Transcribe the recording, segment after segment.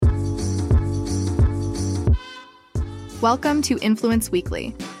Welcome to Influence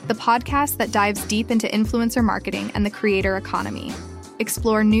Weekly, the podcast that dives deep into influencer marketing and the creator economy.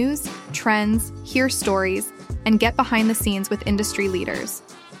 Explore news, trends, hear stories, and get behind the scenes with industry leaders.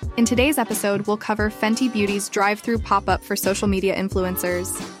 In today's episode, we'll cover Fenty Beauty's drive-thru pop-up for social media influencers,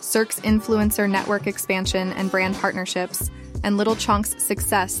 Cirque's influencer network expansion and brand partnerships, and Little Chunk's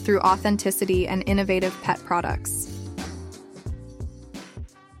success through authenticity and innovative pet products.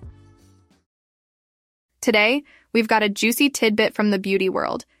 Today, we've got a juicy tidbit from the beauty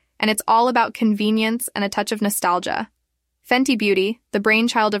world, and it's all about convenience and a touch of nostalgia. Fenty Beauty, the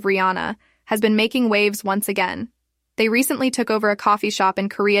brainchild of Rihanna, has been making waves once again. They recently took over a coffee shop in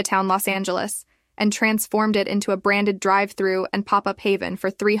Koreatown, Los Angeles, and transformed it into a branded drive-thru and pop-up haven for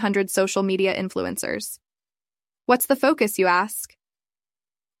 300 social media influencers. What's the focus, you ask?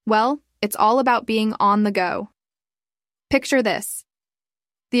 Well, it's all about being on the go. Picture this.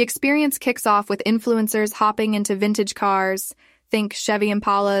 The experience kicks off with influencers hopping into vintage cars, think Chevy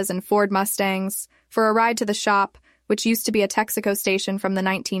Impalas and Ford Mustangs, for a ride to the shop, which used to be a Texaco station from the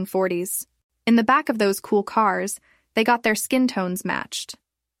 1940s. In the back of those cool cars, they got their skin tones matched.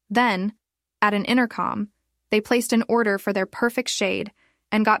 Then, at an intercom, they placed an order for their perfect shade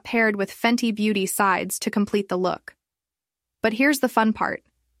and got paired with Fenty Beauty sides to complete the look. But here's the fun part.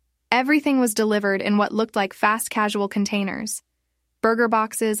 Everything was delivered in what looked like fast casual containers. Burger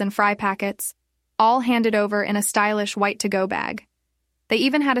boxes and fry packets, all handed over in a stylish white to-go bag. They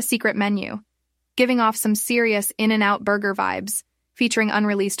even had a secret menu, giving off some serious In-N-Out burger vibes, featuring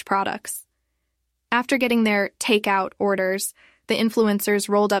unreleased products. After getting their takeout orders, the influencers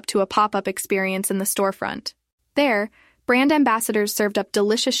rolled up to a pop-up experience in the storefront. There, brand ambassadors served up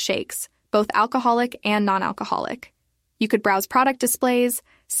delicious shakes, both alcoholic and non-alcoholic. You could browse product displays,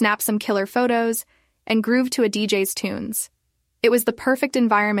 snap some killer photos, and groove to a DJ's tunes. It was the perfect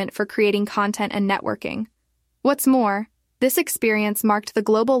environment for creating content and networking. What's more, this experience marked the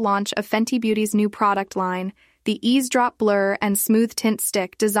global launch of Fenty Beauty's new product line, the Eavesdrop Blur and Smooth Tint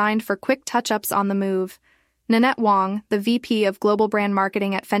Stick designed for quick touch-ups on the move. Nanette Wong, the VP of Global Brand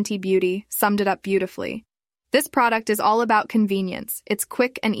Marketing at Fenty Beauty, summed it up beautifully. This product is all about convenience. It's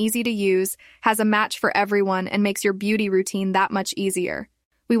quick and easy to use, has a match for everyone, and makes your beauty routine that much easier.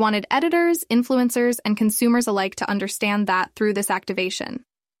 We wanted editors, influencers, and consumers alike to understand that through this activation.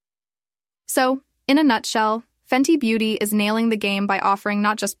 So, in a nutshell, Fenty Beauty is nailing the game by offering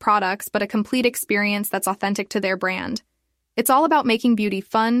not just products, but a complete experience that's authentic to their brand. It's all about making beauty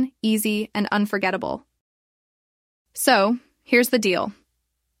fun, easy, and unforgettable. So, here's the deal.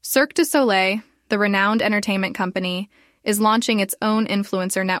 Cirque du Soleil, the renowned entertainment company, is launching its own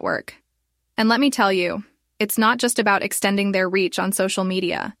influencer network. And let me tell you, it's not just about extending their reach on social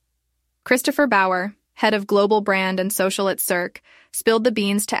media. Christopher Bauer, head of global brand and social at Cirque, spilled the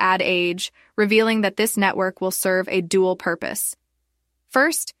beans to Ad Age, revealing that this network will serve a dual purpose.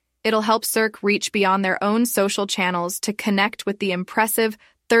 First, it'll help Cirque reach beyond their own social channels to connect with the impressive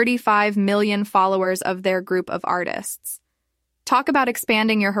 35 million followers of their group of artists. Talk about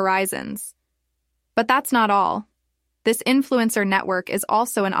expanding your horizons. But that's not all. This influencer network is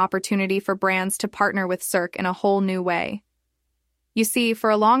also an opportunity for brands to partner with Cirque in a whole new way. You see,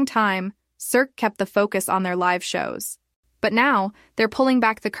 for a long time, Cirque kept the focus on their live shows. But now, they're pulling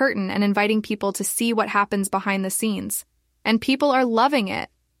back the curtain and inviting people to see what happens behind the scenes. And people are loving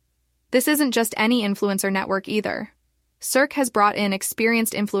it. This isn't just any influencer network either. Cirque has brought in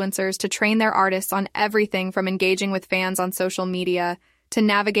experienced influencers to train their artists on everything from engaging with fans on social media to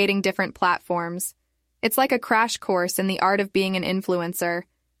navigating different platforms. It's like a crash course in the art of being an influencer.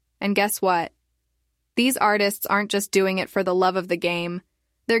 And guess what? These artists aren't just doing it for the love of the game.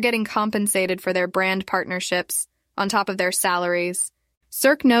 They're getting compensated for their brand partnerships, on top of their salaries.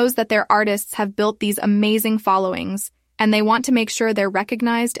 Cirque knows that their artists have built these amazing followings, and they want to make sure they're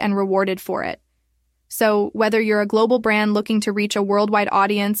recognized and rewarded for it. So, whether you're a global brand looking to reach a worldwide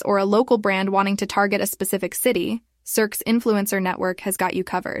audience or a local brand wanting to target a specific city, Cirque's influencer network has got you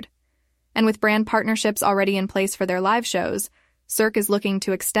covered. And with brand partnerships already in place for their live shows, Cirque is looking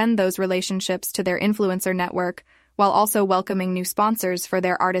to extend those relationships to their influencer network while also welcoming new sponsors for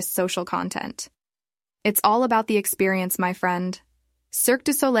their artists' social content. It's all about the experience, my friend. Cirque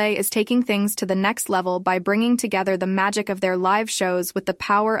du Soleil is taking things to the next level by bringing together the magic of their live shows with the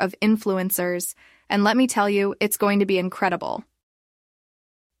power of influencers, and let me tell you, it's going to be incredible.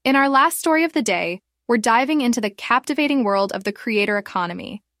 In our last story of the day, we're diving into the captivating world of the creator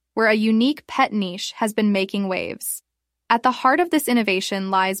economy, where a unique pet niche has been making waves. At the heart of this innovation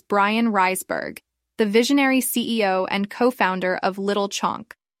lies Brian Reisberg, the visionary CEO and co-founder of Little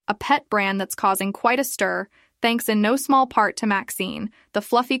Chunk, a pet brand that's causing quite a stir thanks in no small part to Maxine, the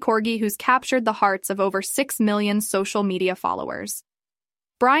fluffy corgi who's captured the hearts of over 6 million social media followers.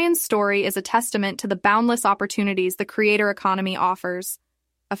 Brian's story is a testament to the boundless opportunities the creator economy offers.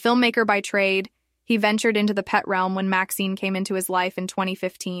 A filmmaker by trade, he ventured into the pet realm when Maxine came into his life in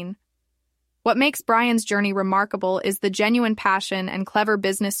 2015. What makes Brian's journey remarkable is the genuine passion and clever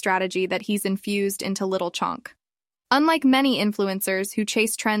business strategy that he's infused into Little Chunk. Unlike many influencers who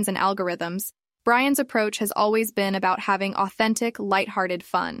chase trends and algorithms, Brian's approach has always been about having authentic, lighthearted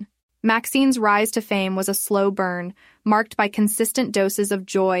fun. Maxine's rise to fame was a slow burn, marked by consistent doses of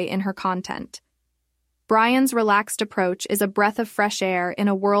joy in her content. Brian's relaxed approach is a breath of fresh air in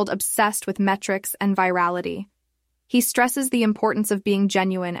a world obsessed with metrics and virality. He stresses the importance of being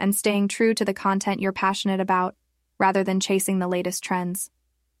genuine and staying true to the content you're passionate about, rather than chasing the latest trends.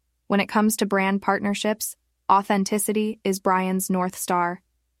 When it comes to brand partnerships, authenticity is Brian's North Star.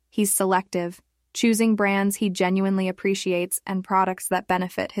 He's selective, choosing brands he genuinely appreciates and products that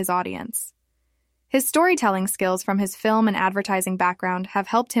benefit his audience. His storytelling skills from his film and advertising background have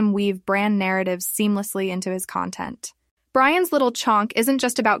helped him weave brand narratives seamlessly into his content. Brian's Little Chunk isn't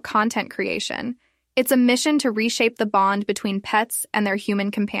just about content creation. It's a mission to reshape the bond between pets and their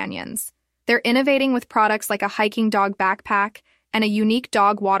human companions. They're innovating with products like a hiking dog backpack and a unique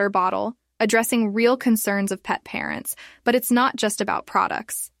dog water bottle, addressing real concerns of pet parents. But it's not just about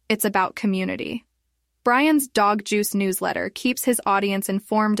products, it's about community. Brian's Dog Juice newsletter keeps his audience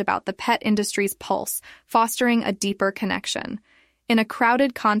informed about the pet industry's pulse, fostering a deeper connection. In a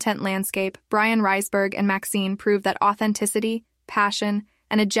crowded content landscape, Brian Reisberg and Maxine prove that authenticity, passion,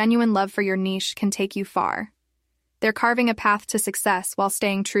 and a genuine love for your niche can take you far. They're carving a path to success while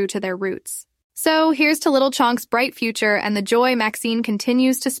staying true to their roots. So here's to Little Chunk's bright future and the joy Maxine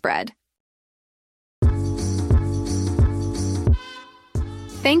continues to spread.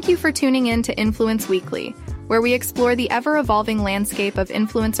 Thank you for tuning in to Influence Weekly, where we explore the ever-evolving landscape of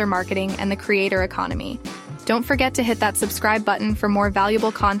influencer marketing and the creator economy. Don't forget to hit that subscribe button for more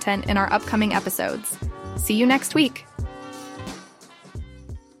valuable content in our upcoming episodes. See you next week.